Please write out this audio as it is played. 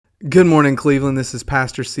Good morning, Cleveland. This is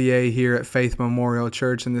Pastor CA here at Faith Memorial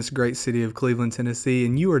Church in this great city of Cleveland, Tennessee,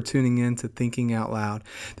 and you are tuning in to Thinking Out Loud.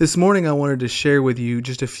 This morning, I wanted to share with you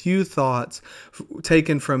just a few thoughts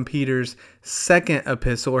taken from Peter's second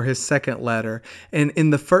epistle, or his second letter. And in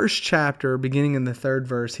the first chapter, beginning in the third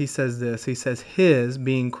verse, he says this. He says, His,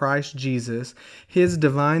 being Christ Jesus, His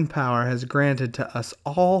divine power has granted to us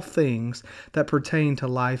all things that pertain to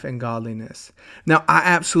life and godliness. Now, I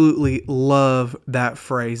absolutely love that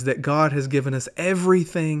phrase, that God has given us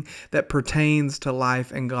everything that pertains to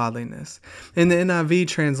life and godliness. In the NIV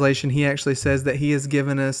translation, he actually says that He has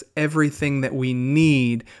given us everything that we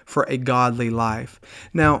need for a godly life.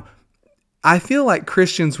 Now, I feel like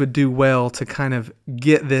Christians would do well to kind of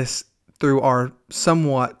get this through our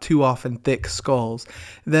somewhat too often thick skulls,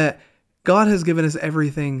 that God has given us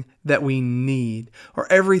everything that we need,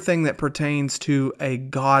 or everything that pertains to a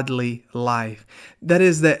godly life. That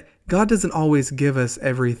is, that God doesn't always give us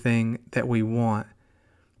everything that we want.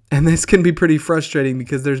 And this can be pretty frustrating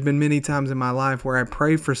because there's been many times in my life where I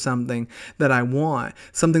pray for something that I want,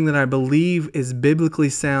 something that I believe is biblically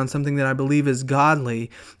sound, something that I believe is godly,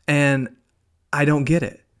 and I don't get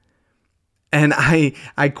it. And I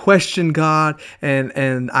question God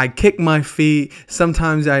and I kick my feet.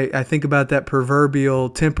 Sometimes I think about that proverbial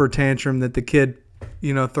temper tantrum that the kid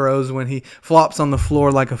throws when he flops on the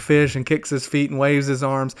floor like a fish and kicks his feet and waves his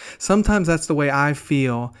arms. Sometimes that's the way I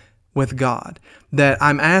feel with God, that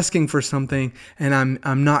I'm asking for something and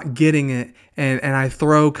I'm not getting it, and I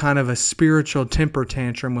throw kind of a spiritual temper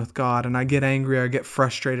tantrum with God, and I get angry, I get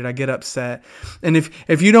frustrated, I get upset. And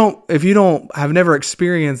if you don't have never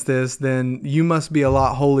experienced this, then you must be a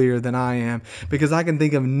lot holier than I am, because I can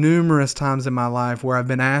think of numerous times in my life where I've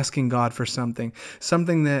been asking God for something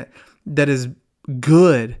that is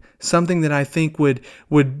good, something that I think would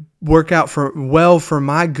work out for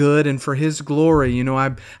my good and for His glory.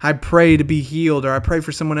 I pray to be healed, or I pray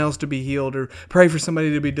for someone else to be healed, or pray for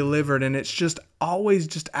somebody to be delivered, and it's just always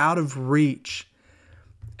just out of reach.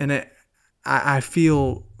 And I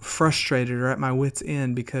feel frustrated or at my wit's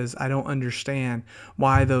end because I don't understand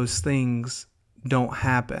why those things don't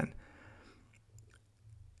happen.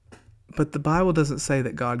 But the Bible doesn't say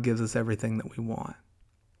that God gives us everything that we want.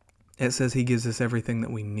 It says He gives us everything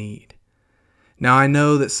that we need. Now, I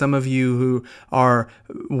know that some of you who are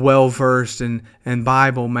well-versed in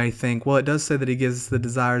Bible may think, well, it does say that He gives us the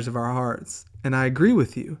desires of our hearts. And I agree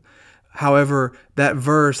with you. However, that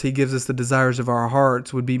verse, He gives us the desires of our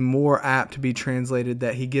hearts, would be more apt to be translated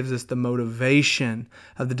that He gives us the motivation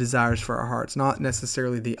of the desires for our hearts, not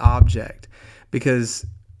necessarily the object. Because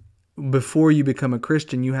before you become a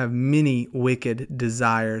Christian, you have many wicked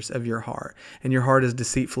desires of your heart, and your heart is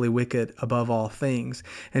deceitfully wicked above all things.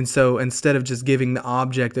 And so instead of just giving the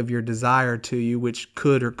object of your desire to you, which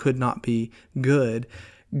could or could not be good,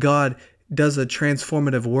 God does a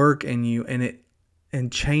transformative work in you,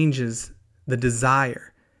 and changes the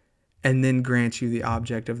desire, and then grants you the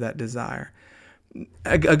object of that desire.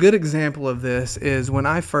 A good example of this is when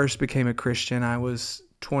I first became a Christian. I was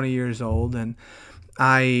 20 years old, and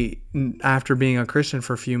after being a Christian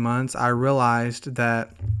for a few months, I realized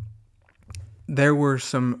that there were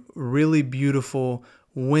some really beautiful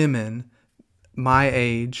women my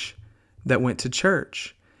age that went to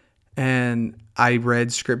church. And I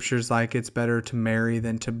read scriptures like it's better to marry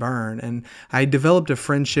than to burn. And I developed a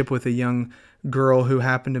friendship with a young girl who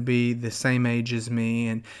happened to be the same age as me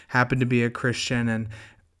and happened to be a Christian. And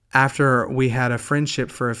after we had a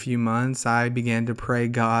friendship for a few months, I began to pray,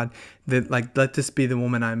 God, that let this be the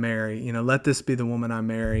woman I marry. Let this be the woman I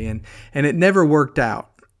marry. And it never worked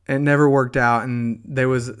out. It never worked out. And there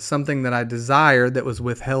was something that I desired that was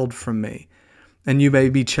withheld from me. And you may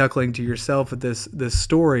be chuckling to yourself at this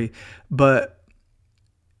story, but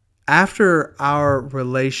after our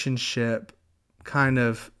relationship kind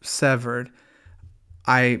of severed,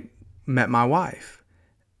 I met my wife.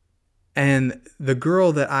 And the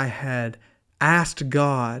girl that I had asked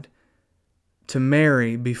God to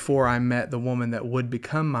marry before I met the woman that would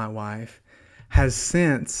become my wife has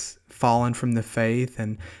since fallen from the faith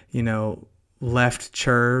and, left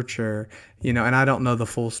church, or, and I don't know the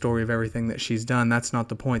full story of everything that she's done. That's not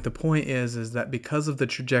the point. The point is that because of the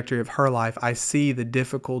trajectory of her life, I see the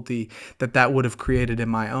difficulty that would have created in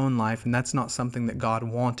my own life. And that's not something that God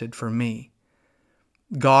wanted for me.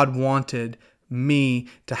 God wanted me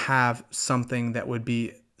to have something that would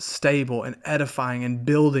be stable and edifying and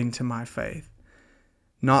building to my faith,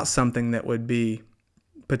 not something that would be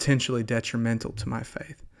potentially detrimental to my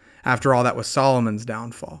faith. After all, that was Solomon's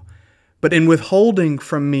downfall. But in withholding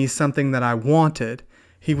from me something that I wanted,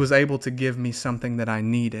 He was able to give me something that I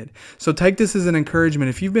needed. So take this as an encouragement.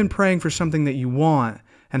 If you've been praying for something that you want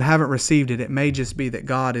and haven't received it, it may just be that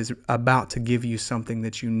God is about to give you something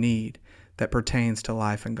that you need that pertains to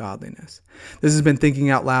life and godliness. This has been Thinking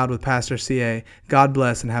Out Loud with Pastor C.A. God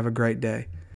bless and have a great day.